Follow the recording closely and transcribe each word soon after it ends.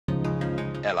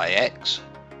LAX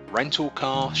Rental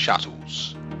Car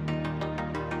Shuttles.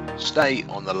 Stay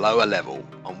on the lower level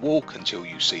and walk until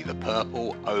you see the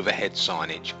purple overhead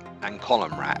signage and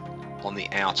column wrap on the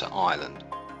outer island.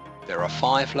 There are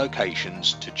 5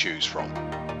 locations to choose from.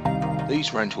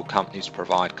 These rental companies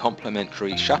provide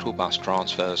complimentary shuttle bus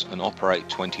transfers and operate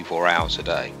 24 hours a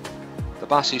day. The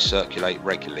buses circulate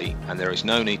regularly and there is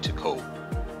no need to call.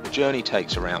 The journey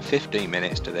takes around 15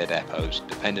 minutes to their depots,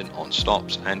 dependent on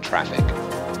stops and traffic.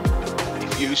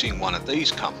 If using one of these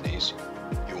companies,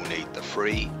 you'll need the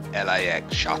free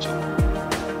LAX shuttle.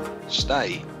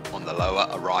 Stay on the lower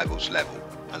arrivals level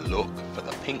and look for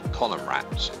the pink column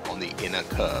wraps on the inner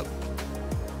curb.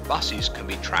 Buses can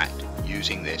be tracked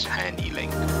using this handy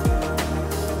link.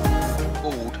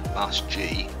 Board Bus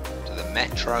G to the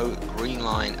Metro Green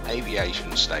Line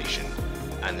Aviation Station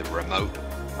and the remote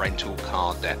rental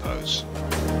car depots.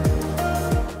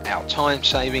 Our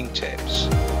time-saving tips.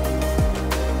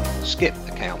 Skip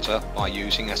the counter by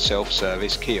using a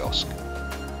self-service kiosk.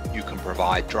 You can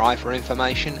provide driver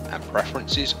information and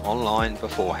preferences online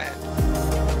beforehand.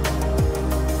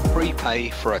 Prepay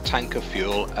for a tank of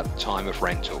fuel at the time of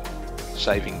rental,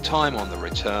 saving time on the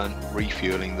return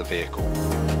refueling the vehicle.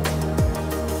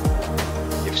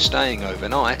 If staying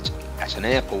overnight at an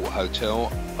airport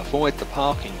hotel, avoid the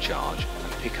parking charge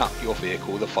and pick up your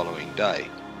vehicle the following day.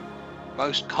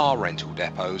 Most car rental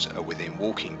depots are within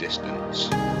walking distance.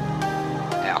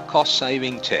 Our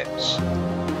cost-saving tips.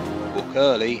 Book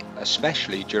early,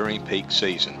 especially during peak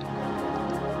season.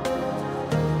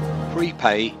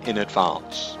 Prepay in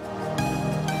advance.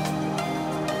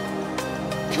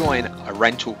 Join a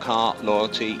rental car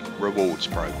loyalty rewards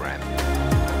program.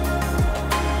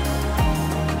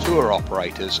 Tour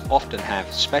operators often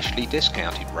have specially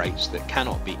discounted rates that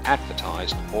cannot be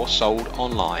advertised or sold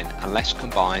online unless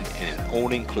combined in an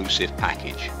all-inclusive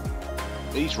package.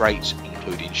 These rates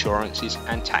include insurances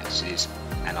and taxes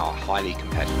and are highly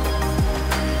competitive.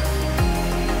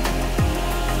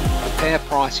 Compare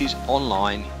prices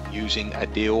online using a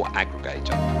deal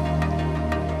aggregator.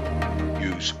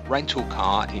 Use rental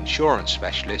car insurance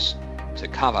specialists to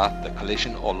cover the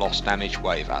collision or loss damage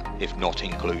waiver if not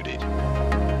included.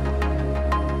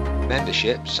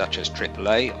 Memberships such as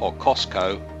AAA or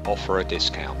Costco offer a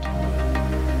discount.